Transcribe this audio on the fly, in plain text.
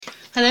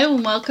Hello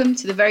and welcome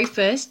to the very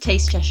first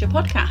Taste Cheshire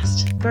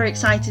podcast. Very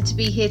excited to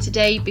be here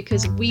today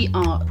because we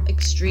are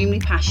extremely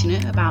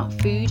passionate about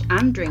food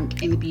and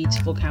drink in the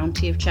beautiful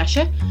county of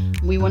Cheshire,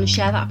 and we want to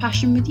share that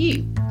passion with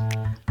you.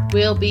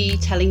 We'll be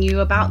telling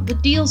you about the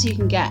deals you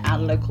can get at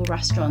local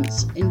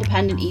restaurants,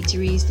 independent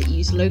eateries that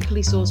use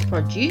locally sourced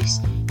produce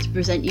to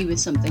present you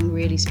with something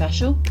really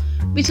special.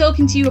 We'll be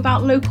talking to you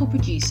about local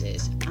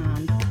producers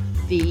and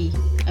the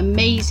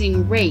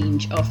amazing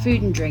range of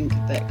food and drink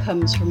that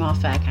comes from our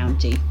fair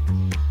county.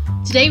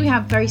 Today we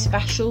have a very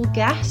special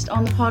guest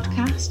on the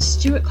podcast,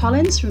 Stuart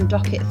Collins from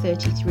Docket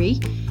 33.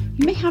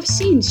 You may have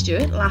seen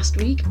Stuart last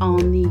week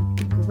on the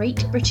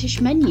Great British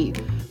Menu,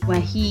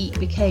 where he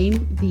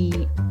became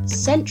the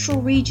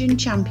Central Region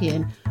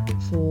champion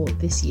for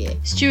this year.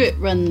 Stuart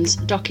runs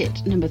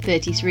Docket number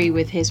 33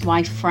 with his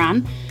wife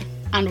Fran,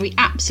 and we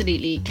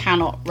absolutely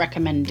cannot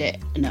recommend it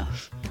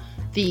enough.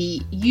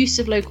 The use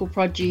of local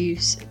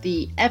produce,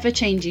 the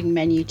ever-changing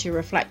menu to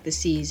reflect the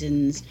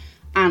seasons,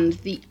 and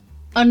the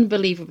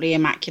unbelievably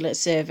immaculate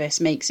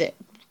service makes it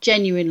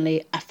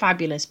genuinely a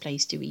fabulous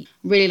place to eat.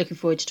 I'm really looking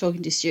forward to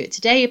talking to Stuart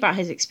today about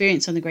his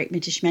experience on the Great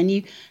British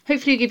Menu.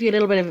 Hopefully he'll give you a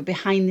little bit of a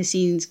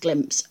behind-the-scenes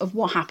glimpse of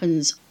what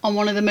happens on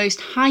one of the most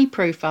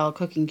high-profile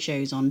cooking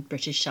shows on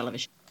British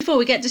television. Before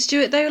we get to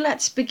Stuart though,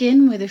 let's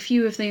begin with a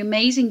few of the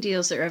amazing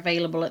deals that are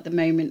available at the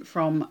moment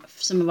from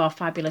some of our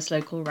fabulous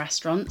local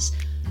restaurants.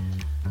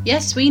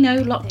 Yes, we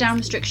know lockdown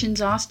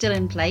restrictions are still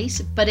in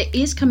place, but it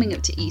is coming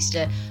up to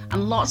Easter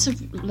and lots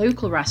of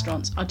local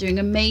restaurants are doing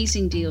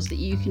amazing deals that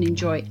you can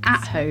enjoy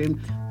at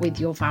home with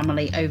your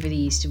family over the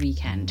Easter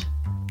weekend.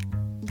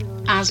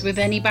 As with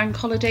any bank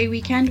holiday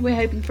weekend, we're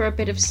hoping for a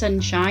bit of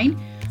sunshine.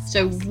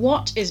 So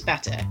what is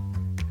better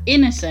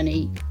in a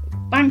sunny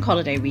bank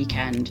holiday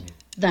weekend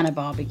than a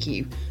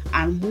barbecue?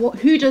 And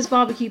who does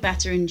barbecue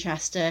better in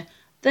Chester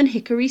than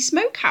Hickory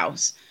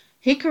Smokehouse?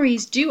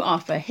 Hickory's do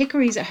offer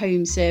Hickory's at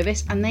home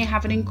service, and they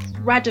have an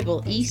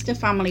incredible Easter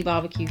family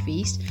barbecue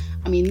feast.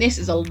 I mean, this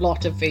is a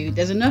lot of food.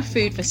 There's enough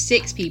food for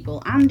 6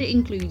 people, and it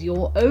includes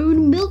your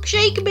own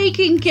milkshake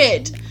making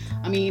kit.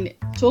 I mean,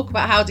 talk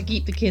about how to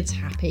keep the kids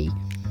happy.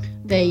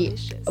 They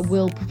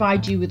will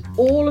provide you with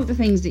all of the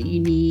things that you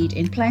need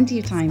in plenty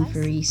of time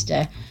for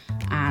Easter,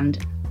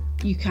 and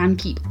you can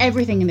keep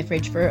everything in the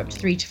fridge for up to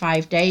 3 to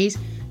 5 days,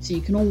 so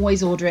you can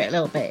always order it a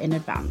little bit in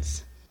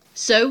advance.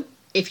 So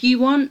if you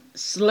want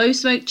slow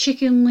smoked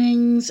chicken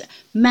wings,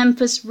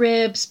 Memphis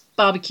ribs,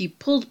 barbecue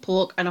pulled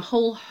pork, and a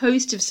whole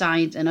host of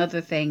sides and other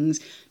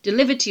things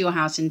delivered to your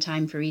house in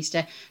time for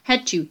Easter,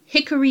 head to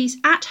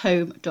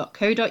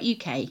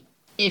hickorysathome.co.uk.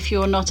 If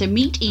you're not a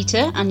meat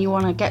eater and you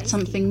want to get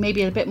something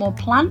maybe a bit more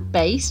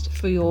plant-based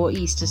for your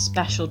Easter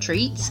special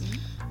treats,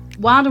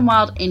 Wild and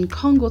Wild in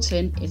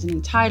Congleton is an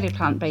entirely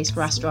plant-based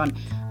restaurant,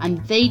 and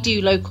they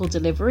do local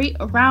delivery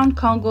around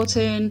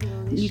Congleton,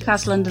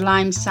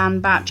 Newcastle-under-Lyme,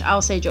 Sandbach,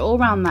 Alsager, all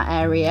around that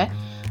area.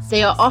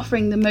 They are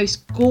offering the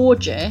most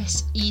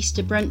gorgeous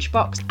Easter brunch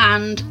box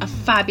and a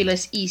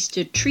fabulous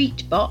Easter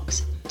treat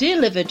box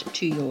delivered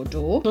to your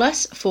door.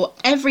 Plus, for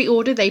every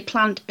order, they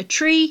plant a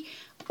tree.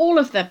 All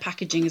of their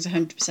packaging is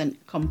 100%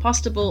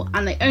 compostable,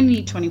 and they only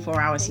need 24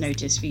 hours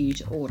notice for you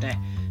to order.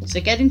 So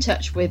get in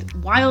touch with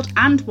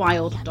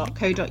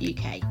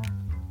wildandwild.co.uk.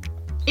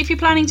 If you're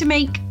planning to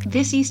make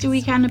this Easter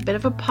weekend a bit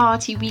of a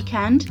party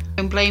weekend,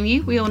 don't blame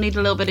you, we all need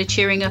a little bit of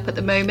cheering up at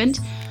the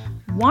moment.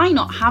 Why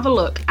not have a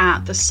look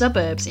at the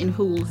Suburbs in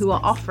Hoole, who are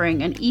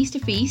offering an Easter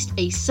feast,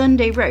 a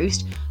Sunday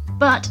roast,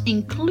 but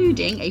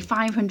including a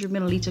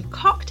 500ml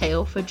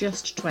cocktail for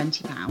just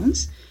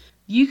 £20.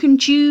 You can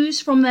choose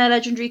from their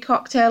legendary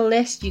cocktail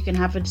list. You can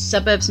have a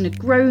Suburbs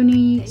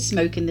Negroni,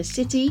 Smoke in the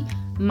City,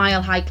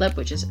 Mile High Club,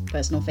 which is a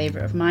personal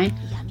favourite of mine,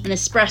 an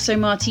espresso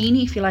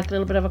martini if you like a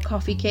little bit of a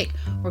coffee kick,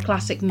 or a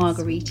classic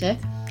margarita.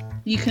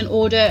 You can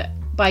order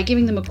by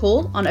giving them a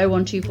call on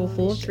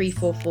 01244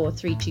 344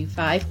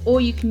 325,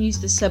 or you can use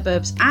the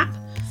Suburbs app.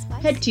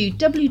 Head to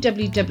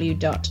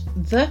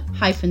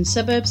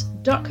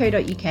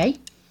www.the-suburbs.co.uk.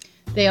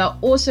 They are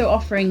also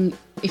offering,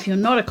 if you're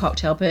not a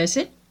cocktail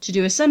person, to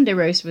do a Sunday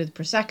roast with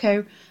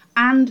Prosecco,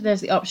 and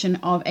there's the option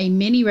of a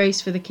mini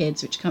roast for the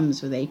kids, which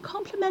comes with a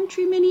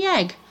complimentary mini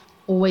egg.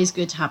 Always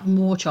good to have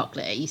more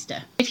chocolate at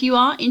Easter. If you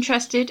are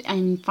interested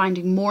in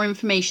finding more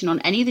information on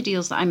any of the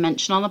deals that I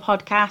mentioned on the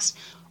podcast,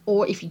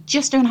 or if you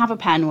just don't have a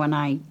pen when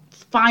I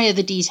fire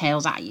the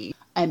details at you,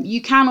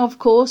 you can, of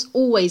course,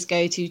 always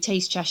go to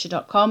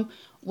tastecheshire.com,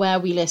 where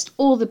we list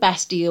all the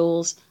best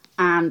deals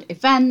and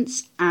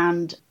events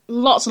and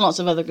lots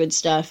of other good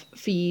stuff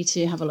for you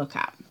to have a look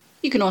at.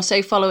 You can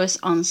also follow us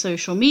on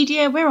social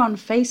media. We're on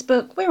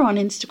Facebook, we're on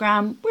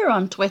Instagram, we're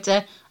on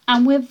Twitter,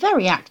 and we're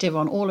very active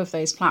on all of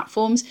those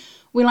platforms.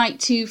 We like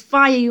to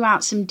fire you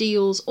out some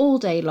deals all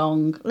day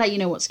long, let you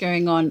know what's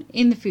going on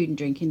in the food and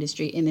drink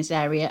industry in this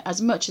area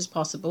as much as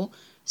possible.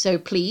 So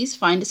please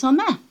find us on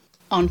there.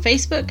 On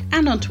Facebook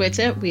and on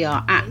Twitter, we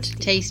are at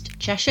Taste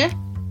Cheshire,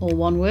 all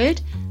one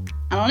word.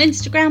 And on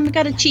Instagram, we've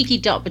got a cheeky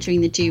dot between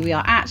the two. We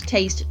are at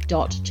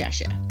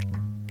taste.cheshire.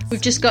 We've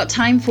just got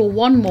time for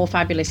one more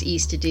fabulous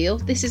Easter deal.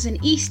 This is an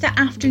Easter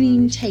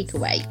afternoon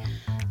takeaway.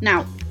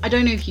 Now, I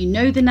don't know if you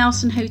know the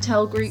Nelson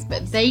Hotel Group,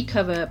 but they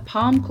cover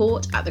Palm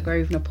Court at the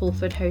Grosvenor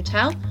Pulford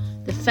Hotel,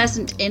 the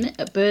Pheasant Inn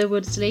at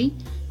Burwoodsley,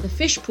 the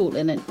Fishpool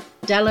Inn at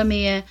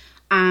Delamere,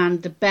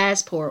 and the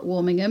Bear's Paw at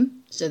Warmingham.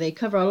 So they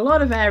cover a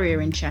lot of area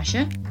in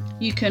Cheshire.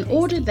 You can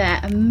order their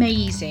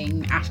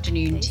amazing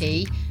afternoon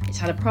tea. It's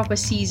had a proper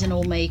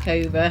seasonal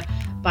makeover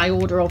by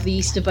order of the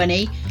Easter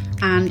Bunny,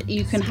 and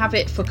you can have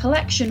it for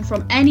collection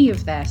from any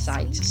of their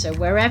sites. So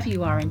wherever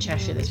you are in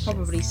Cheshire, there's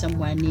probably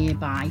somewhere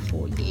nearby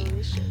for you.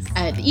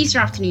 The Easter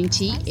afternoon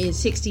tea is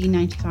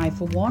 £16.95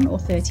 for one or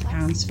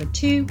 £30 for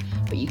two,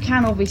 but you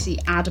can obviously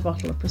add a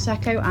bottle of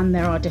Prosecco, and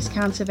there are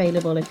discounts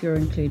available if you're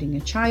including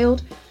a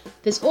child.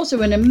 There's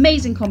also an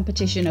amazing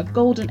competition, a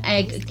golden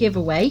egg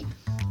giveaway,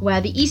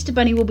 where the Easter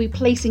Bunny will be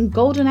placing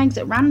golden eggs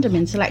at random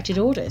in selected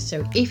orders.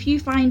 So if you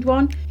find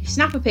one, you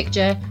snap a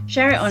picture,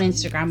 share it on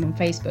Instagram and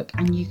Facebook,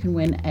 and you can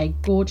win a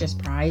gorgeous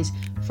prize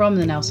from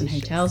the Nelson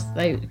Hotels.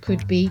 It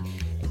could be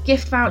a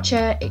gift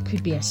voucher, it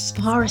could be a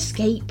spa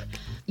escape.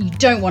 You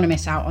don't want to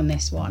miss out on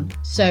this one.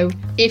 So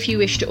if you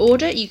wish to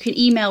order, you can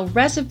email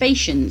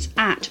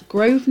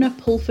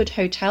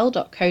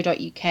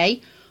reservations@grosvenorpulfordhotel.co.uk,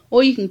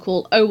 or you can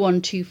call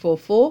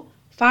 01244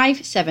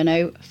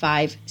 570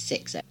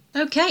 560.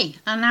 Okay,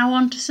 and now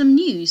on to some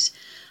news.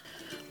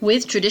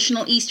 With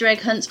traditional Easter egg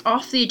hunts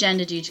off the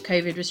agenda due to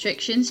COVID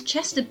restrictions,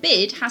 Chester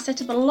Bid has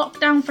set up a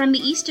lockdown-friendly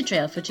Easter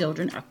trail for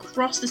children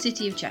across the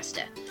city of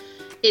Chester.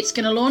 It's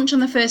going to launch on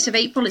the 1st of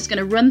April, it's going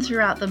to run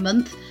throughout the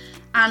month,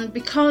 and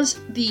because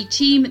the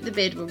team at the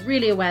Bid were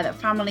really aware that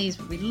families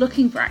would be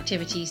looking for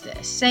activities that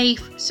are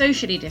safe,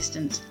 socially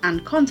distanced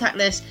and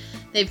contactless,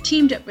 they've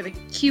teamed up with a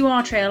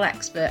QR trail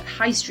expert,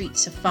 High Street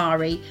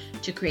Safari,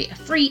 to create a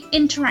free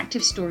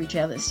interactive story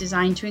trail that's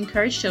designed to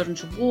encourage children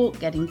to walk,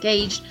 get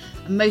engaged,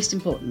 and most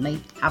importantly,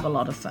 have a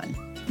lot of fun.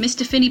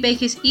 Mr. Finney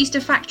Baker's Easter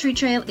Factory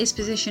Trail is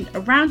positioned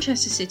around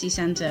Chester City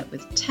Centre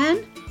with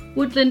 10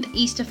 woodland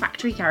Easter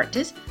factory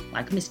characters,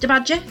 like Mr.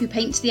 Badger, who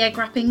paints the egg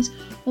wrappings,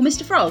 or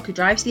Mr. Frog, who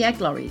drives the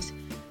egg lorries.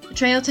 The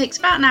trail takes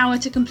about an hour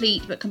to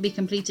complete, but can be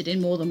completed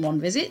in more than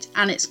one visit,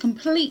 and it's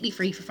completely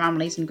free for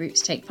families and groups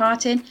to take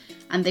part in,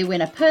 and they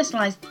win a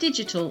personalised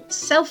digital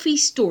selfie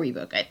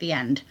storybook at the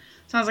end.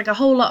 Sounds like a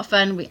whole lot of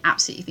fun. We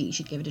absolutely think you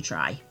should give it a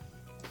try.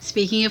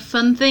 Speaking of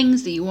fun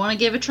things that you want to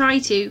give a try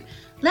to,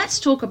 let's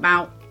talk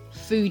about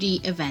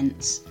foodie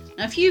events.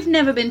 Now, if you've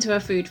never been to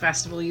a food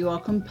festival, you are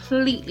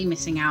completely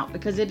missing out,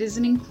 because it is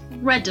an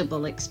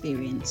incredible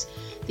experience.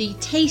 The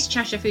Taste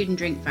Cheshire Food and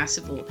Drink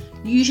Festival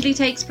usually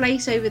takes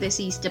place over this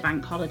Easter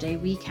bank holiday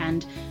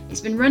weekend. It's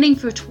been running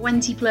for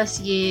 20 plus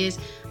years,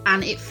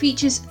 and it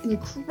features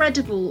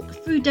incredible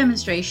food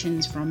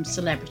demonstrations from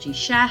celebrity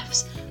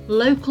chefs,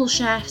 local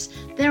chefs.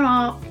 There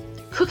are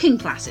cooking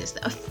classes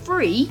that are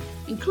free,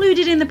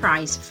 included in the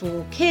price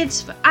for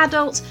kids, for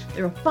adults.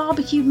 There are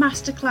barbecue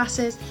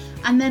masterclasses,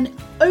 and then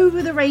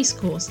over the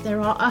racecourse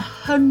there are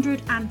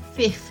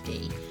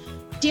 150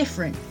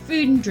 different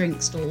food and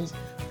drink stalls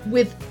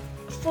with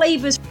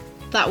flavours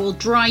that will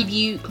drive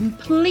you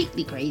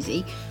completely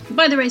crazy.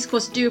 By the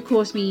racecourse, I do of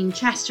course mean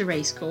Chester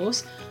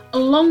Racecourse.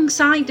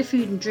 Alongside the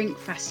Food and Drink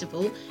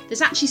Festival,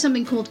 there's actually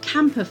something called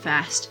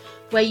Camperfest,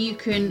 where you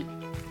can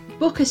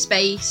book a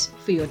space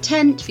for your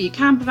tent, for your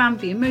camper van,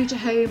 for your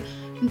motorhome,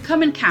 and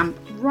come and camp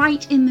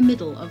right in the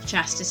middle of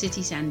Chester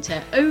City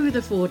Centre over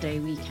the 4-day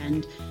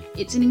weekend.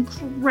 It's an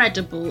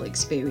incredible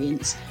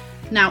experience.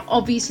 Now,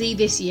 obviously,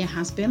 this year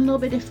has been a little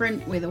bit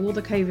different with all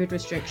the COVID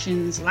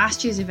restrictions.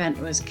 Last year's event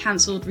was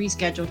cancelled,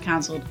 rescheduled,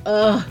 cancelled.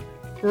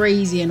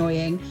 Crazy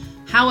annoying.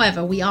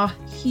 However, we are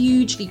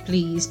hugely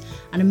pleased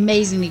and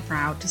amazingly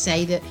proud to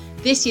say that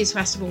this year's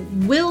festival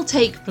will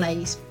take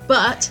place,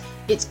 but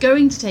it's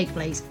going to take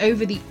place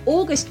over the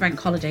August bank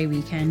holiday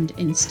weekend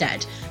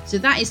instead. So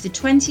that is the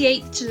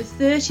 28th to the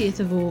 30th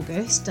of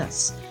August.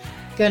 That's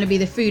going to be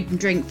the Food and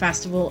Drink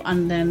Festival,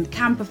 and then the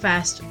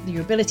Camperfest,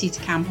 your ability to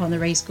camp on the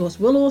racecourse,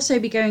 will also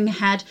be going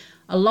ahead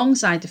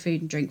alongside the Food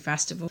and Drink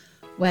Festival,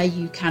 where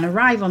you can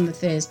arrive on the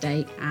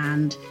Thursday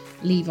and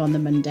leave on the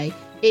Monday.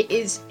 It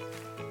is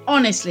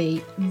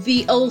honestly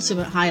the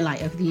ultimate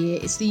highlight of the year.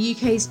 It's the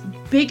UK's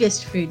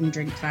biggest food and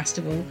drink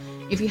festival.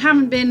 If you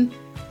haven't been,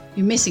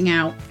 you're missing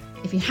out.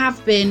 If you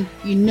have been,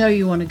 you know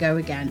you want to go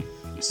again.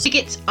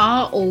 Tickets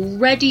are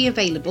already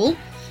available.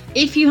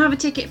 If you have a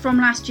ticket from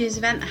last year's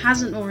event that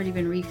hasn't already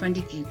been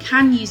refunded, you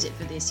can use it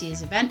for this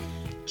year's event.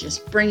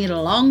 Just bring it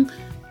along.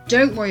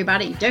 Don't worry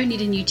about it. You don't need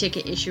a new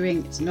ticket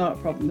issuing. It's not a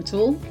problem at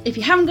all. If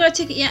you haven't got a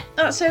ticket yet,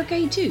 that's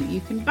okay too.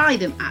 You can buy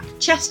them at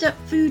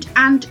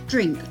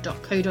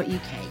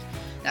chesterfoodanddrink.co.uk.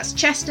 That's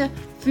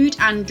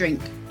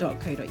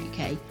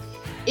chesterfoodanddrink.co.uk.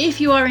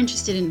 If you are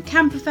interested in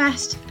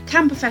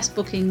Camperfest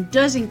booking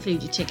does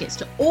include your tickets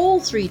to all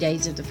 3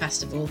 days of the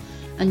festival,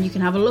 and you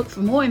can have a look for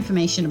more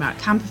information about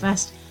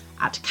Camperfest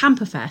at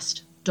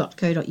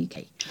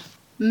camperfest.co.uk.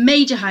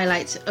 Major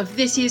highlights of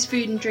this year's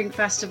Food and Drink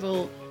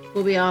Festival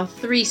will be our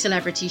 3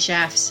 celebrity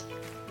chefs.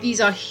 These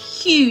are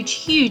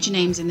huge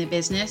names in the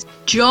business.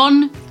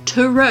 John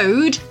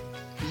Turode,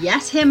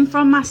 yes, him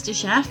from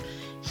MasterChef.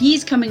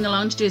 He's coming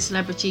along to do a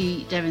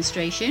celebrity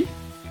demonstration.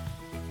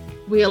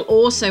 We'll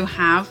also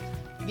have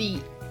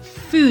the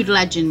food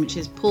legend, which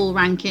is Paul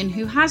Rankin,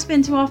 who has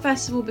been to our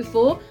festival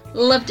before,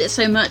 loved it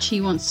so much he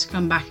wants to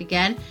come back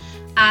again.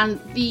 And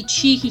the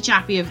cheeky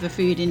chappy of the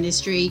food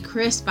industry,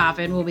 Chris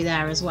Bavin, will be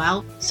there as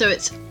well. So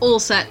it's all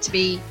set to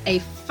be a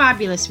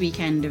fabulous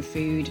weekend of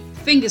food.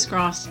 Fingers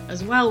crossed,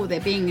 as well with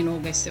it being in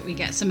August, that we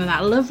get some of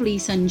that lovely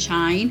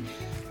sunshine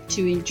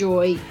to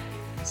enjoy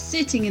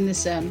sitting in the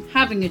sun,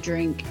 having a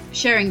drink,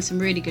 sharing some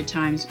really good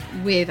times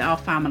with our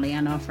family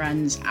and our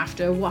friends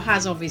after what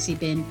has obviously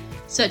been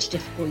such a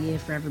difficult year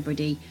for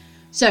everybody.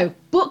 So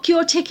book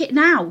your ticket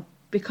now,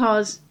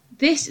 because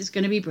this is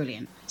going to be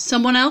brilliant.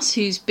 Someone else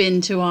who's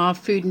been to our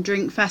food and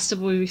drink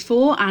festival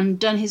before and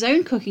done his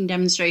own cooking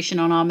demonstration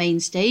on our main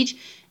stage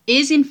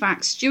is in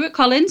fact Stuart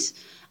Collins.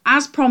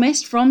 As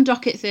promised from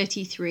Docket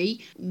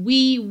 33,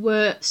 we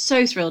were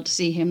so thrilled to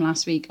see him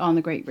last week on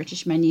the Great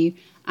British Menu,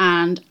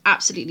 and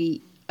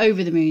absolutely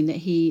over the moon that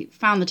he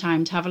found the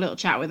time to have a little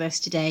chat with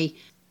us today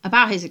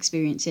about his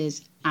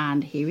experiences,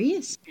 and here he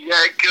is.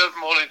 Yeah, good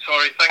morning,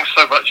 Tori. Thanks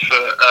so much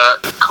for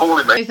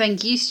calling me. So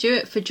thank you,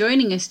 Stuart, for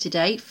joining us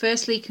today.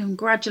 Firstly,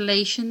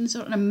 congratulations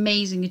on an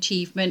amazing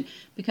achievement,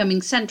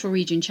 becoming Central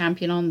Region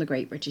Champion on the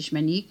Great British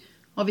Menu.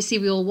 Obviously,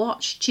 we all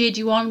watched, cheered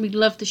you on, we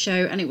loved the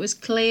show, and it was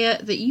clear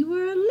that you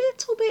were a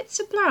little bit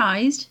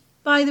surprised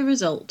by the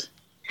result.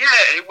 Yeah,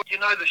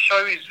 the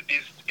show is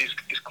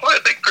quite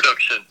a big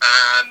production,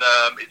 and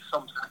it's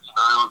something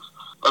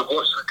I've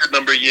watched for a good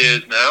number of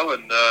years now,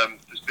 and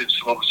there's been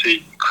some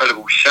obviously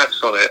incredible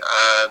chefs on it,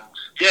 and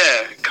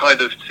yeah,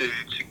 kind of to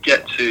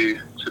get to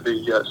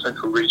be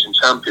Central Region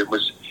Champion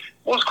was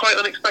quite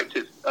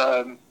unexpected.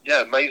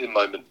 Amazing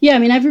moment. Yeah, I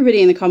mean,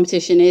 everybody in the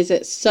competition is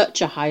at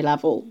such a high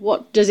level.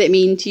 What does it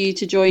mean to you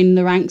to join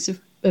the ranks of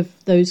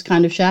those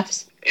kind of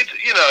chefs? It's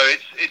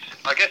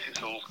I guess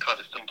it's all kind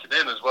of sinking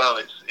in as well.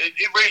 It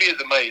really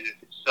is amazing.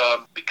 It's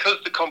because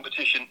the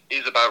competition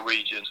is about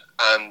regions,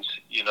 and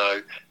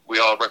we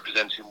are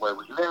representing where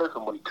we live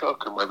and where we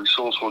cook and where we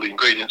source all the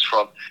ingredients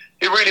from.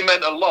 It really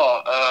meant a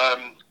lot.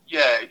 I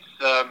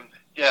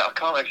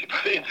can't actually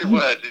put it into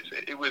words.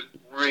 It was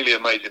really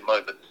amazing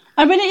moment.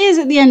 I mean, it is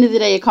at the end of the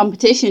day a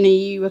competition. Are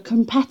you a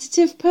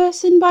competitive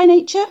person by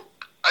nature?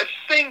 I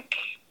think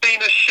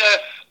being a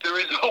chef, there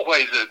is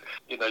always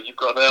you've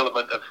got an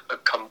element of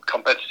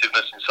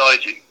competitiveness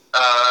inside you.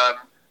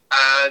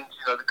 And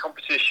the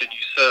competition,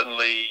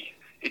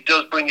 it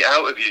does bring it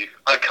out of you.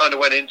 I kind of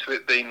went into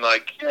it being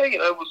like,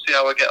 we'll see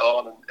how I get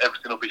on and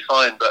everything will be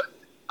fine. But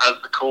as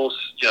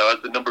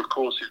the number of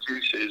courses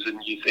reduces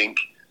and you think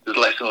there's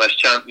less and less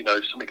chance,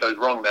 something goes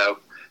wrong now.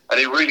 And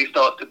it really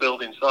starts to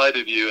build inside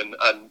of you. So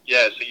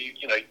you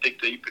dig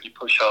deep and you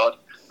push hard.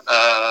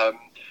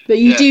 But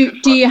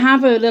do you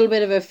have a little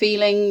bit of a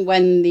feeling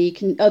when the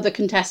other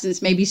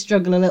contestants maybe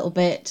struggle a little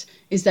bit?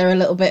 Is there a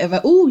little bit of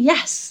a, oh,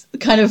 yes,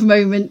 kind of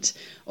moment?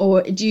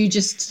 Or do you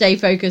just stay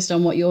focused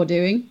on what you're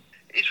doing?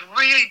 It's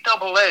really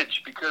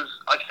double-edged, because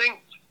I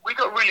think we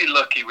got really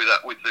lucky with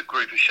the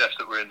group of chefs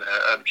that were in there,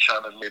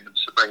 Shannon, Lim and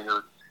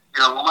Sabrina.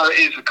 Although it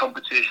is a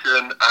competition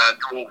and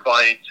you're all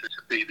vying to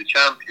be the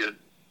champion,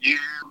 you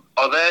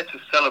are there to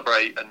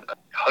celebrate and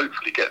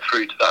hopefully get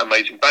through to that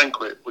amazing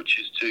banquet, which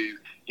is to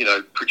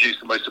produce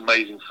the most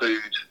amazing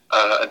food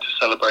and to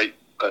celebrate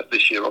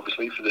this year,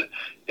 obviously, for the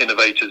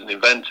innovators and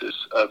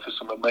inventors for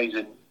some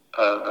amazing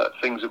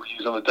things that we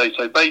use on a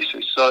day-to-day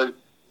basis. So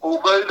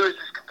although there is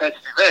this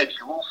competitive edge,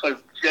 you also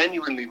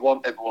genuinely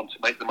want everyone to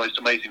make the most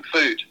amazing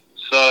food.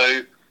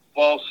 So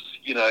whilst,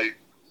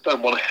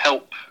 don't want to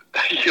help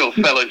your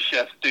fellow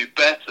chefs do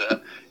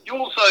better, you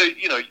also,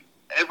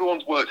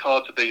 everyone's worked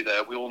hard to be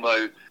there. We all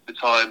know the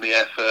time, the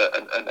effort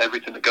and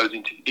everything that goes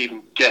into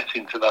even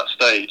getting to that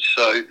stage.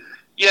 So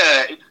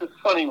yeah, it's a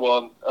funny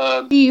one.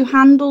 Do you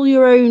handle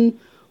your own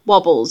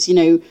wobbles?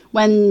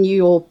 When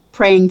you're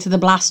praying to the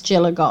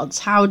blastula gods,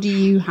 how do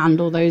you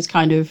handle those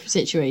kind of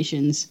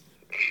situations?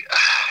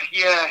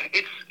 Yeah,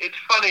 it's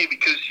funny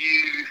because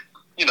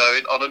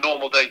on a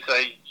normal day,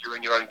 say you're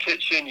in your own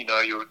kitchen,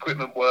 your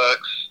equipment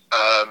works,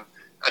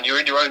 and you're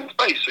in your own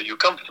space, so you're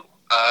comfortable.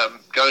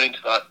 Going into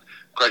that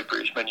Great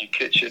British Menu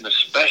kitchen,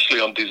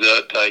 especially on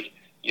dessert day,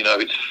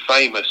 it's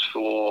famous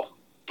for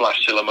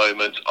blastula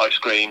moments, ice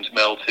creams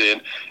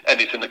melting,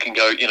 anything that can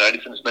go,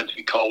 anything that's meant to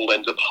be cold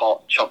ends up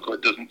hot,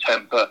 chocolate doesn't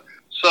temper.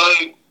 So,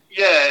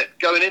 yeah,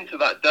 going into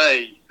that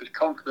day, as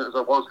confident as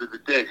I was with the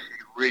dish,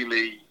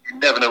 you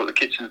never know what the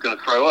kitchen's going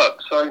to throw up.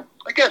 So,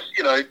 I guess,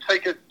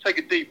 take a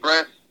deep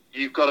breath.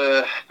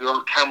 There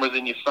are cameras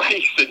in your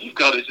face, and you've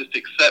got to just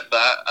accept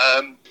that.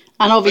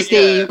 And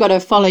obviously, you've got to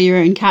follow your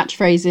own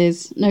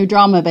catchphrases. No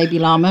drama, baby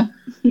llama.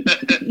 Yeah,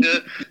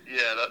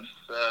 that's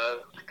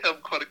become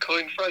quite a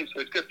coined phrase,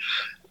 so it's good.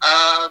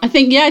 I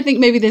think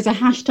maybe there's a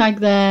hashtag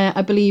there.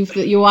 I believe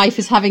that your wife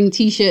is having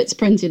T-shirts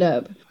printed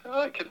up.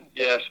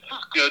 Yes,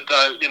 it's good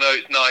though.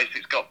 It's nice.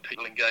 It's got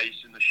people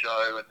engaged in the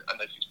show, and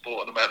there's this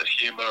important amount of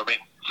humour. I mean,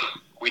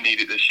 we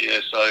need it this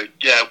year, so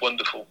yeah,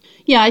 wonderful.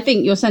 Yeah, I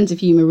think your sense of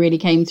humour really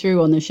came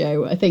through on the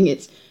show. I think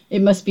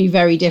it must be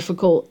very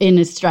difficult in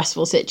a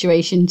stressful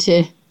situation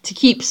to to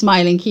keep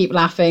smiling, keep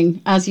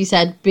laughing, as you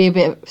said, be a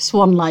bit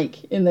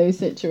swan-like in those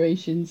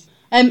situations.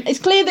 It's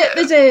clear that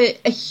there's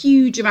a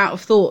huge amount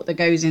of thought that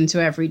goes into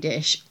every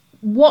dish.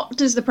 What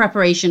does the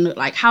preparation look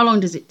like? How long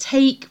does it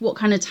take? What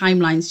kind of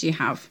timelines do you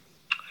have?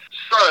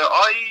 So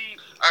I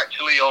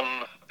actually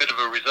on a bit of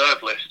a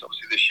reserve list,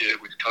 obviously this year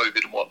with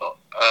COVID and whatnot.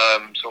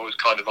 So I was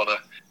kind of on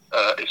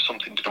if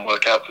something didn't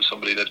work out for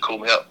somebody, they'd call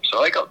me up.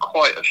 So I got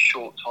quite a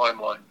short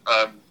timeline.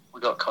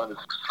 We got kind of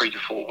 3 to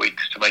 4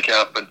 weeks to make it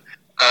happen.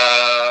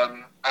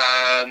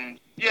 And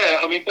yeah,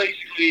 I mean,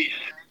 basically,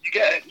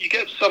 you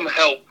get some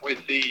help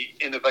with the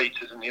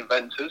innovators and the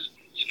inventors.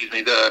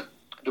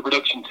 The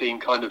production team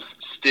kind of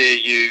steer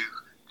you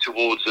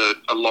towards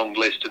a long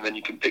list, and then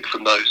you can pick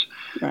from those.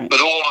 Right.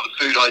 But all of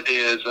the food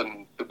ideas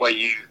and the way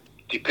you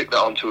depict that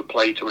onto a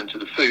plate or into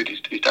the food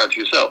is down to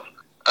yourself.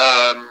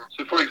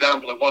 So, for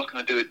example, I was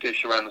going to do a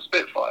dish around the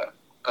Spitfire.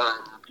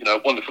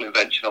 A wonderful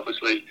invention,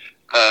 obviously,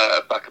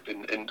 back up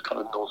in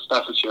kind of North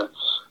Staffordshire.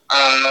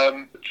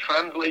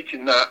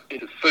 Translating that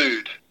into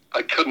food,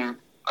 I couldn't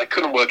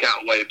work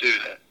out a way of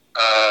doing it.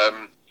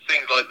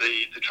 Things like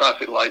the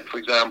traffic light, for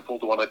example,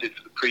 the one I did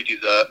for the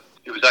pre-dessert,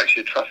 it was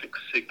actually a traffic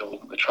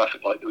signal, the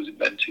traffic light that was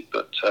invented.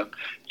 But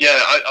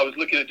I was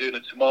looking at doing a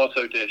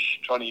tomato dish,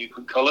 trying to use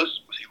different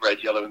colours, obviously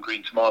red, yellow and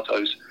green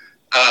tomatoes.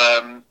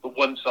 But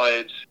once I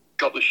had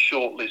got the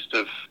short list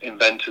of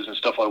inventors and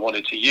stuff I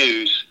wanted to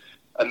use,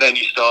 and then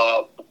you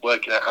start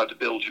working out how to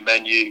build your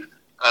menu.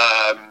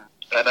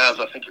 And as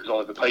I think it was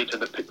Oliver Payton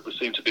that picked, there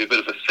seemed to be a bit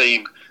of a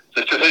theme,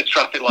 the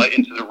traffic light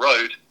into the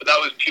road. But that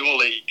was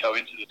purely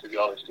coincidence, to be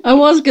honest. I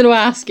was going to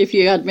ask if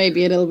you had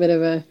maybe a little bit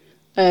of a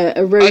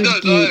road I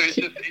don't know, geek.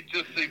 it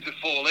just seemed to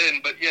fall in.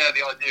 But yeah,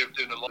 the idea of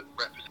doing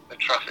a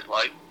traffic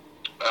light,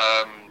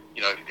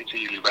 it's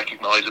easily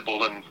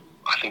recognisable, and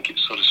I think it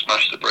sort of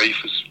smashed the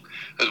brief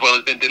as well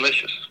as been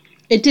delicious.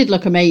 It did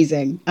look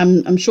amazing.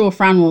 I'm sure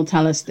Fran will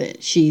tell us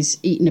that she's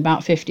eaten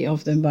about 50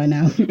 of them by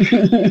now.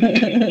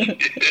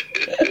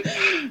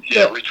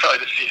 Yeah, we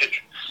tried a few.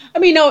 I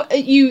mean,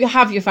 you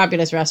have your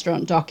fabulous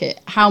restaurant docket.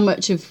 How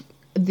much of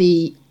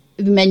the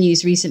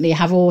menus recently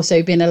have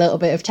also been a little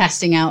bit of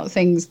testing out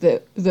things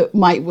that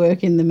might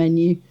work in the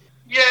menu?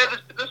 Yeah,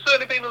 there's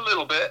certainly been a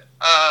little bit.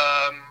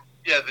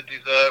 The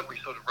dessert, we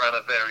sort of ran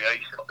a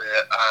variation of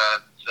it.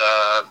 And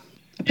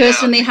I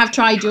personally have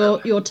tried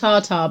your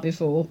tartare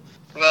before.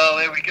 Well,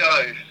 there we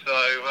go. So,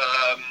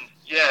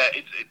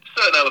 it's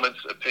certain elements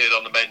appeared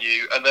on the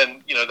menu. And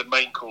then, the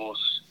main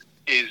course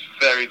is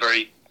very,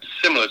 very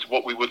similar to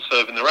what we would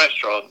serve in the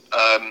restaurant.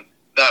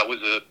 That was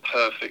a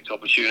perfect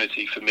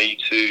opportunity for me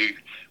to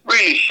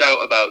really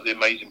shout about the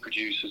amazing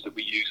producers that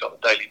we use on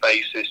a daily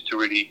basis, to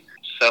really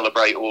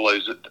celebrate all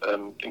those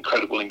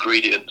incredible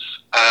ingredients.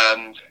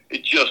 And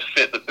it just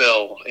fit the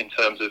bill in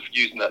terms of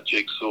using that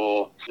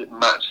jigsaw. It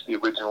matched the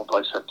original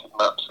dissected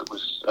maps that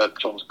was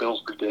John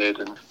Spilsbury did.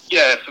 And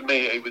yeah, for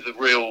me, it was a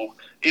real.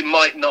 It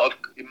might not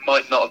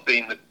have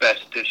been the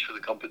best dish for the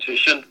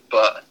competition,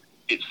 but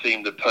it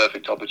seemed the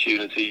perfect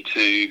opportunity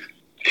to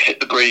hit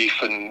the brief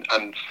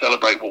and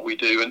celebrate what we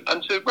do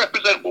and to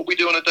represent what we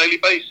do on a daily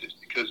basis,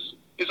 because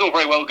it's all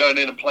very well going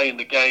in and playing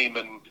the game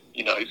and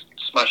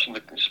smashing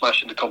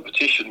the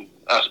competition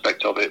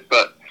aspect of it,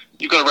 but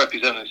you've got to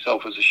represent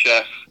yourself as a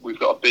chef. We've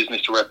got a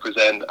business to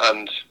represent,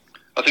 and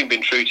I think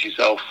being true to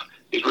yourself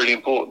is really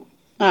important.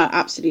 I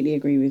absolutely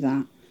agree with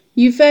that.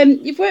 You've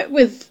worked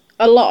with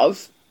a lot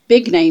of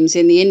big names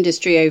in the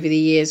industry over the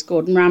years,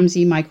 Gordon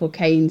Ramsay, Michael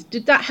Caine.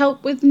 Did that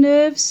help with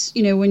nerves?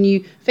 When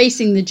you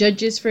facing the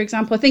judges, for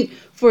example? I think,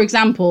 for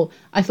example,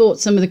 I thought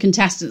some of the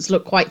contestants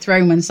looked quite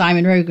thrown when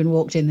Simon Rogan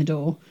walked in the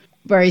door,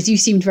 whereas you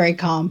seemed very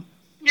calm.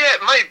 Yeah,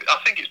 maybe. I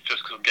think it's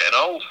just because I'm getting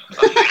old.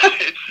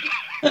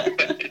 I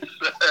think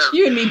it's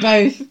you and me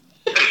both.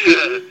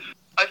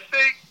 I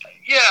think,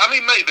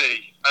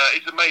 maybe.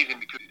 It's amazing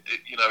because,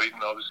 even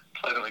though I was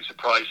pleasantly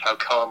surprised how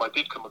calm I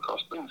did come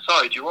across, but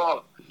inside you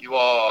are,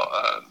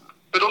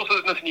 but also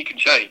there's nothing you can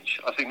change.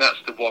 I think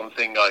that's the one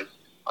thing I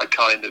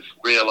kind of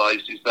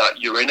realised, is that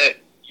you're in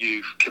it,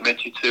 you've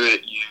committed to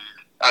it,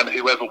 and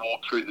whoever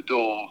walked through the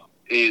door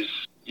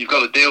you've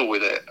got to deal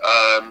with it.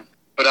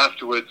 But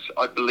afterwards,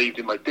 I believed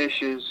in my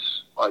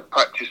dishes, I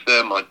practiced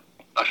them, I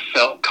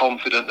felt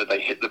confident that they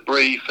hit the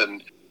brief,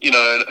 and,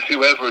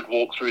 whoever had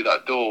walked through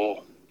that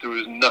door, there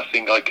was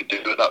nothing I could do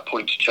at that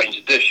point to change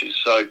the dishes.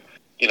 So,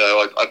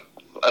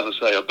 as I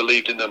say, I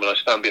believed in them and I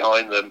stand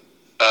behind them.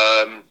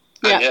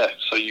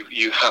 So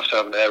you have to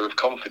have an air of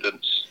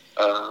confidence.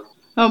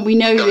 We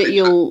know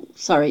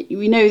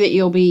that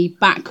you'll be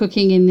back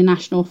cooking in the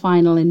national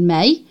final in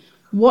May.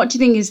 What do you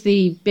think is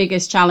the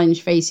biggest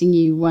challenge facing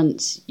you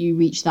once you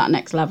reach that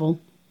next level?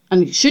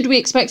 And should we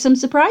expect some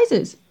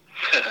surprises?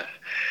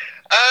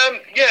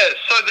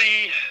 So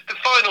the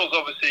finals,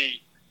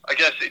 obviously, I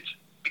guess it's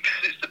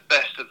because it's the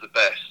best of the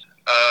best.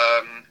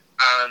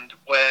 And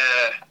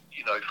where,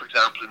 for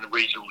example, in the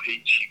regional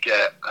heats, you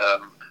get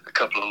a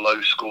couple of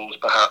low scores,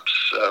 perhaps,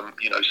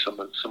 some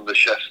of the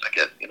chefs that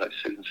get,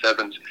 6s and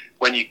 7s.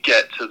 When you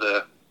get to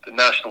the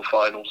national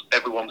finals,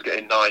 everyone's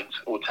getting 9s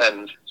or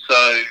 10s.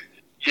 So,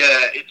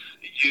 Yeah,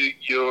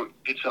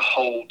 it's a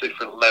whole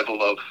different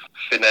level of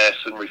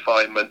finesse and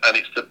refinement, and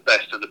it's the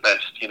best of the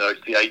best.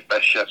 It's the 8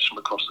 best chefs from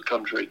across the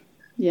country.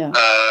 Yeah.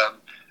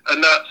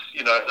 And that's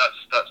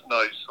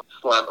no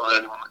slant on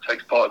anyone that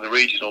takes part in the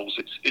regionals.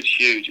 It's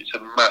huge. It's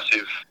a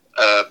massive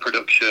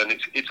production.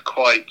 It's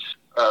quite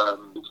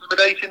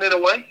intimidating in a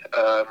way.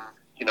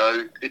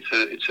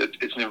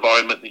 It's an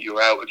environment that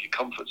you're out of your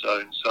comfort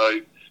zone.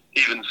 So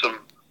even some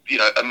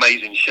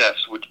amazing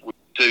chefs would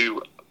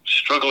do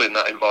struggle in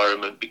that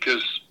environment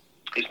because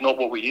it's not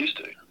what we're used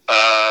to.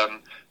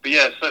 But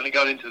yeah, certainly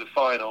going into the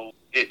final,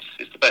 it's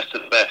the best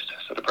of the best.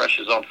 So the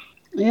pressure's on.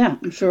 Yeah,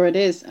 I'm sure it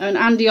is. And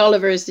Andy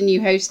Oliver is the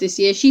new host this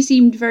year. She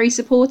seemed very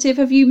supportive.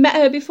 Have you met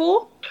her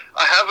before?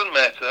 I haven't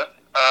met her.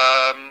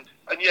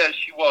 And yeah,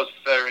 she's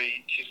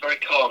very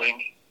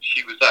calming.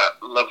 She was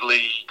that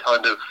lovely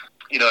kind of,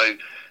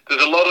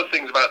 there's a lot of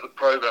things about the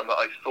programme that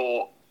I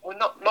thought, well,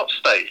 not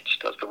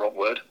staged, that's the wrong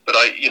word, but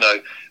I've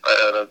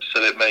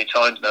said it many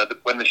times now,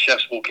 that when the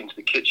chefs walk into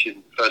the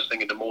kitchen first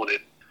thing in the morning,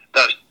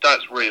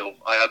 that's real.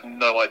 I had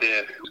no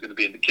idea who was going to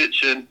be in the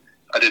kitchen.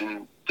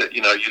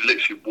 You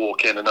literally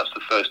walk in and that's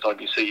the first time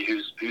you see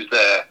who's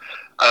there.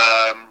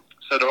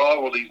 So there are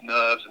all these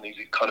nerves and these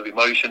kind of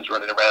emotions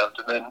running around,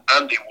 and then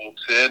Andy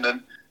walks in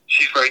and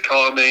she's very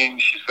calming,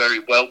 she's very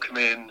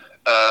welcoming,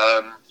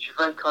 she's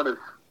very kind of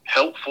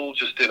helpful,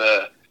 just in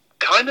a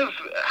kind of,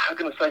 how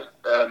can I say,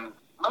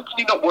 making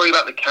you not worry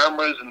about the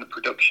cameras and the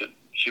production.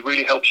 She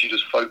really helps you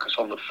just focus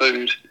on the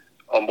food,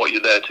 on what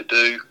you're there to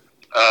do.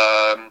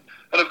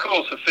 And of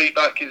course, the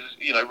feedback is,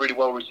 really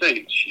well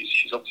received.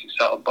 She's obviously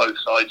sat on both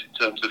sides in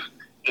terms of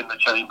in the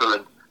chamber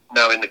and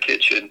now in the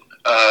kitchen.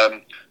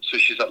 So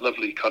she's that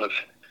lovely kind of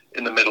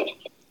in the middle.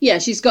 Yeah,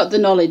 she's got the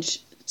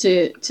knowledge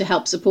to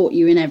help support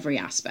you in every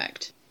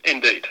aspect.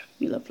 Indeed.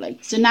 Lovely.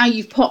 So now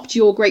you've popped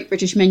your Great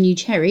British Menu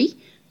cherry.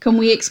 Can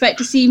we expect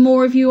to see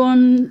more of you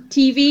on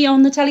TV,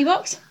 on the telly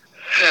box?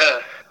 Yeah.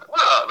 Well,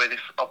 I mean, if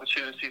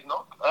opportunity's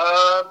not.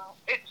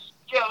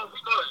 Who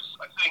knows?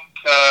 I think,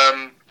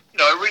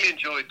 I really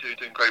enjoyed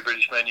doing Great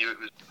British Menu.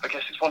 I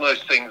guess it's one of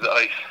those things that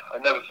I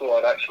never thought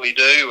I'd actually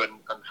do, and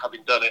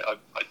having done it,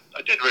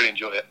 I did really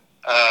enjoy it.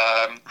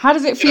 How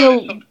does it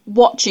feel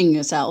watching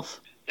yourself?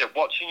 Yeah,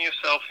 watching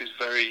yourself is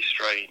very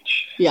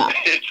strange. Yeah.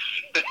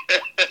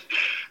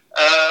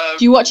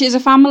 Do you watch it as a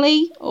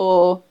family,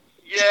 or?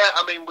 Yeah,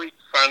 I mean,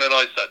 Fran and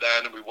I sat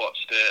down and we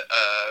watched it,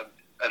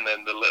 and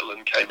then the little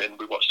one came in.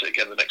 We watched it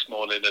again the next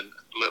morning, and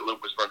the little one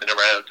was running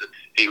around, and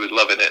he was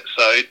loving it.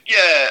 So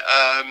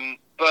yeah,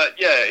 but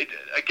yeah,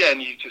 again,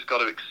 you just got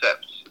to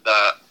accept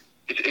that.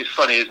 It's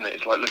funny, isn't it?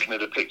 It's like looking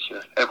at a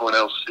picture. Everyone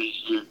else sees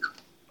you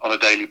on a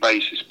daily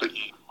basis, but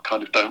you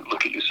kind of don't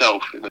look at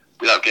yourself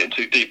without getting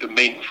too deep and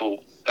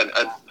meaningful. And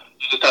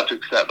you just have to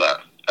accept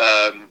that.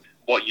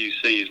 What you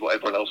see is what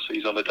everyone else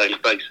sees on a daily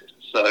basis.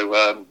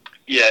 So,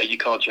 yeah, you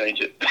can't change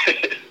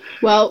it.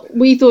 Well,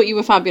 we thought you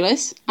were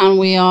fabulous, and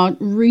we are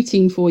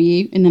rooting for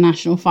you in the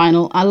national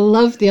final. I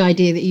love the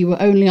idea that you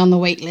were only on the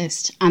wait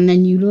list, and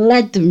then you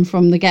led them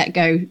from the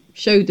get-go,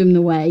 showed them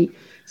the way.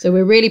 So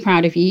we're really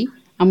proud of you,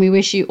 and we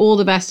wish you all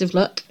the best of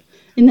luck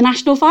in the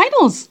national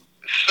finals.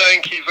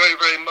 Thank you very,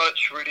 very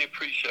much. Really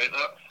appreciate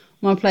that.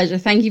 My pleasure.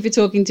 Thank you for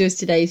talking to us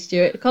today,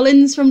 Stuart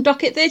Collins from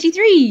Docket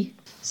 33.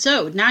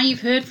 So, now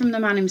you've heard from the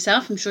man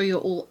himself, I'm sure you're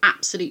all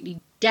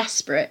absolutely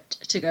desperate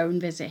to go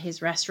and visit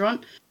his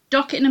restaurant.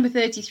 Docket number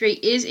 33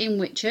 is in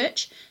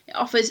Whitchurch. It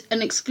offers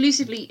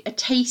exclusively a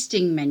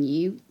tasting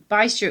menu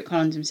by Stuart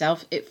Collins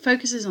himself. It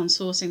focuses on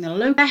sourcing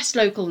the best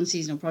local and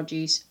seasonal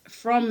produce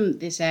from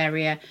this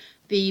area.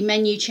 The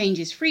menu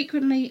changes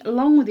frequently,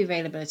 along with the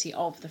availability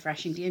of the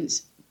fresh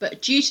ingredients.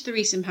 But due to the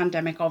recent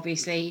pandemic,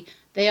 obviously,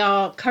 they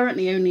are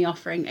currently only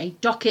offering a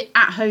Docket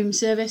at-home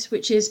service,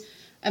 which is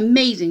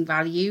amazing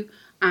value.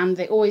 And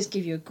they always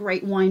give you a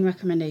great wine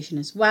recommendation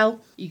as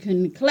well. You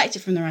can collect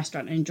it from the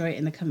restaurant and enjoy it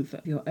in the comfort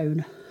of your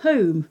own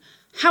home.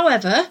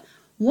 However,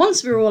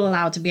 once we're all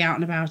allowed to be out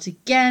and about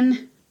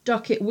again,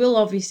 Docket will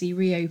obviously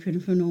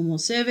reopen for normal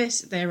service.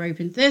 They're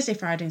open Thursday,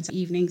 Friday and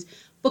Saturday evenings.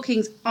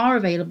 Bookings are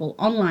available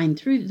online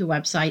through the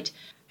website.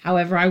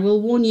 However, I will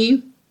warn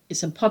you,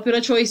 it's a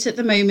popular choice at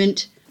the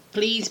moment.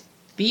 Please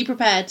be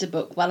prepared to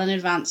book well in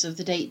advance of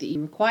the date that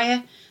you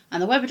require.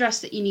 And the web address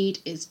that you need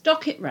is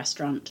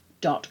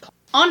docketrestaurant.com.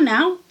 On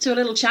now to a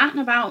little chat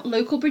about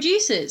local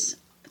producers.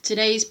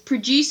 Today's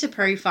producer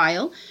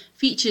profile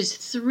features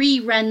Three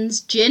Wrens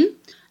Gin.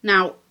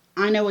 Now,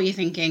 I know what you're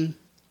thinking.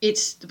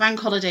 It's the bank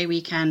holiday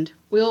weekend.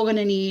 We're all going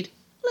to need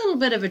a little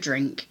bit of a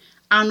drink.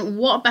 And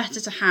what better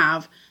to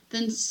have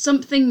than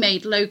something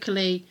made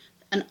locally,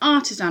 an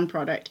artisan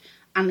product.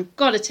 And I've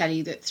got to tell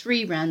you that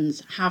Three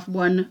Wrens have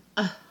won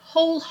a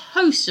whole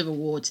host of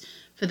awards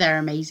for their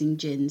amazing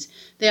gins.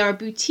 They are a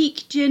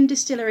boutique gin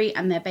distillery,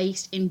 and they're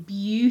based in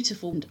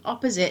beautiful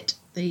opposite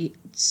the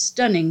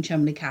stunning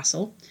Cholmondeley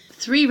Castle.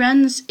 Three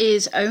Wrens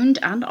is owned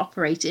and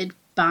operated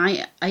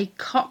by a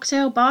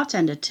cocktail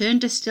bartender turned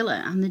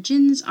distiller, and the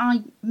gins are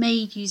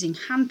made using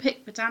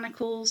hand-picked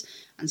botanicals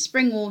and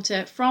spring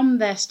water from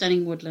their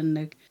stunning woodland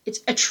look.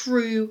 It's a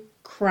true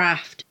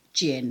craft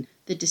gin.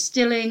 The The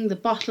distilling, the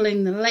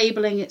bottling, the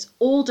labelling, it's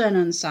all done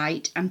on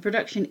site, and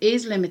production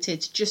is limited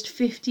to just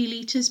 50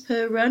 litres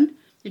per run.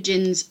 The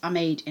gins are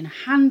made in a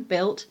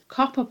hand-built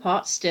copper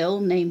pot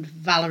still named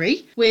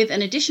Valerie, with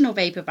an additional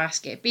vapour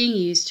basket being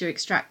used to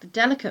extract the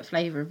delicate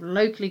flavour of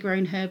locally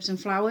grown herbs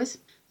and flowers.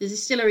 The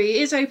distillery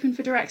is open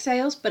for direct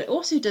sales, but it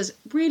also does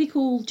really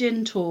cool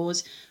gin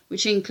tours,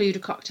 which include a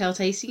cocktail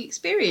tasting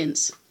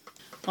experience.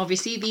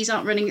 Obviously, these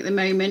aren't running at the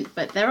moment,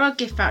 but there are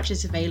gift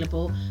vouchers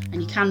available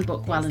and you can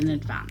book well in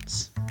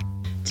advance.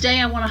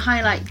 Today I want to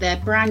highlight their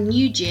brand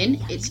new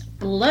gin. It's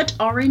Blood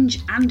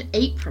Orange and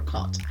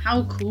Apricot.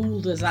 How cool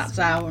does that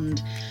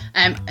sound?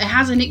 It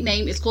has a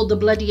nickname. It's called the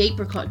Bloody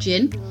Apricot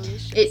Gin.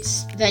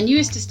 It's their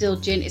newest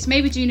distilled gin. It's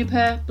made with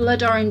juniper,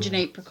 blood orange and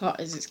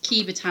apricot as its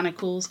key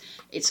botanicals.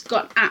 It's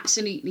got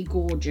absolutely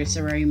gorgeous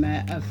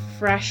aroma of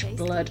fresh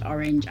blood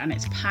orange, and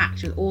it's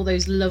packed with all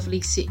those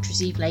lovely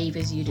citrusy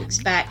flavours you'd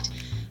expect.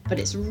 But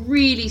it's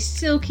really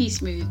silky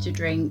smooth to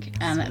drink,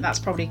 and that's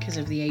probably because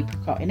of the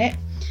apricot in it.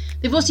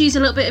 They've also used a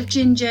little bit of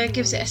ginger,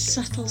 gives it a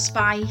subtle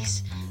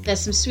spice.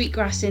 There's some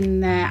sweetgrass in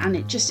there, and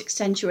it just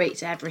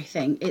accentuates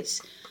everything.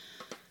 It's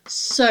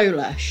so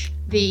lush.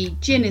 The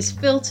gin is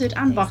filtered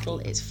and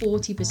bottled. It's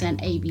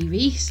 40%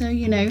 ABV, so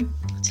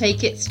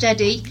take it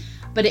steady.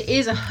 But it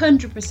is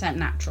 100%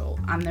 natural,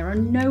 and there are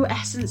no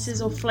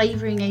essences or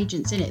flavouring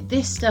agents in it.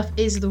 This stuff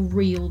is the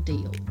real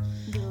deal.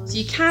 So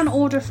you can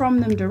order from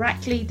them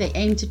directly. They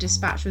aim to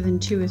dispatch within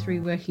 2 or 3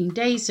 working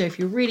days, so if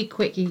you're really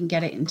quick you can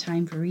get it in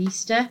time for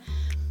Easter.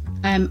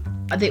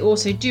 They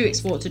also do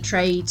export to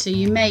trade, so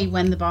you may,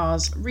 when the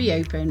bars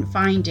reopen,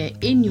 find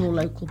it in your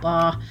local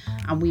bar,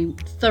 and we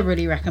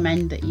thoroughly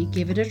recommend that you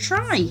give it a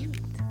try.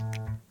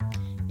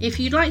 If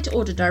you'd like to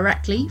order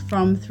directly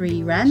from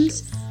 3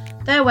 Wrens,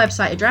 their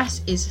website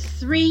address is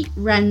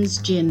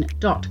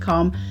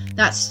 3wrensgin.com.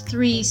 That's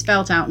 3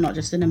 spelt out, not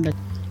just a number.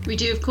 We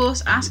do, of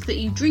course, ask that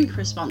you drink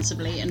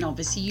responsibly, and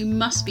obviously you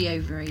must be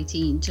over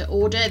 18 to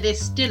order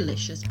this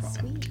delicious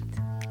product.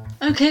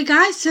 Okay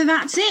guys, so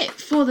that's it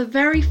for the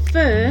very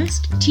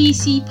first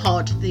TC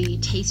Pod, the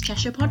Taste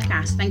Cheshire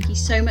podcast. Thank you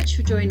so much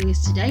for joining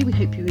us today. We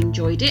hope you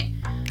enjoyed it.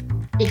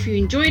 If you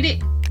enjoyed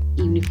it,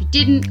 even if you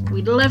didn't,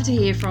 we'd love to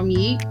hear from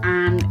you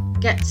and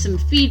get some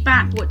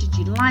feedback. What did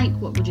you like?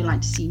 What would you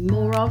like to see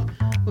more of?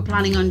 We're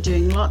planning on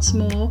doing lots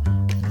more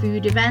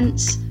food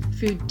events,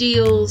 food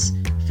deals,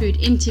 food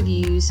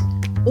interviews,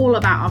 all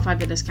about our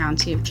fabulous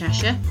county of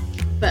Cheshire.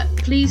 But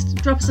please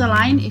drop us a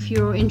line if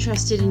you're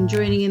interested in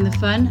joining in the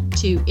fun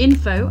to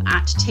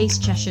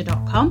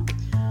info@tastecheshire.com.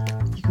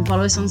 You can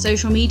follow us on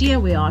social media.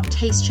 We are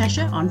Taste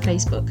Cheshire on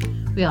Facebook,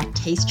 we are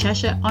Taste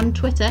Cheshire on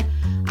Twitter,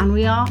 and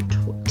we are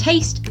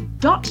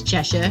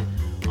taste.cheshire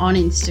on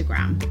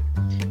Instagram.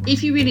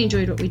 If you really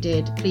enjoyed what we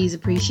did, please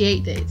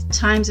appreciate that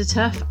times are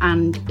tough,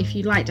 and if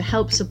you'd like to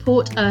help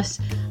support us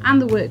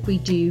and the work we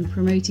do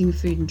promoting the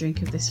food and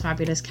drink of this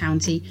fabulous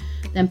county,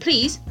 then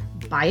please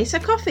buy us a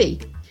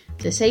coffee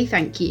to say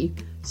thank you.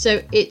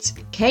 So it's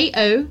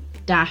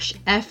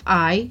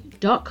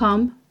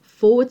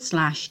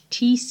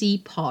ko-fi.com/TC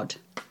Pod.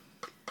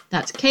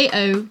 That's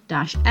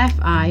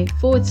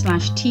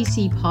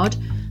ko-fi/TC Pod.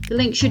 The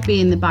link should be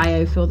in the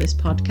bio for this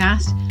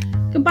podcast.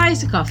 You can buy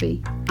us a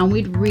coffee and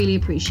we'd really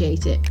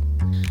appreciate it.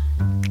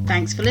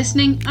 Thanks for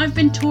listening. I've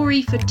been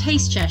Tori for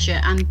Taste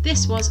Cheshire, and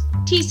this was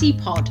TC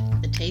Pod,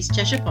 the Taste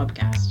Cheshire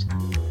podcast.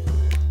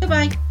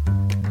 Goodbye.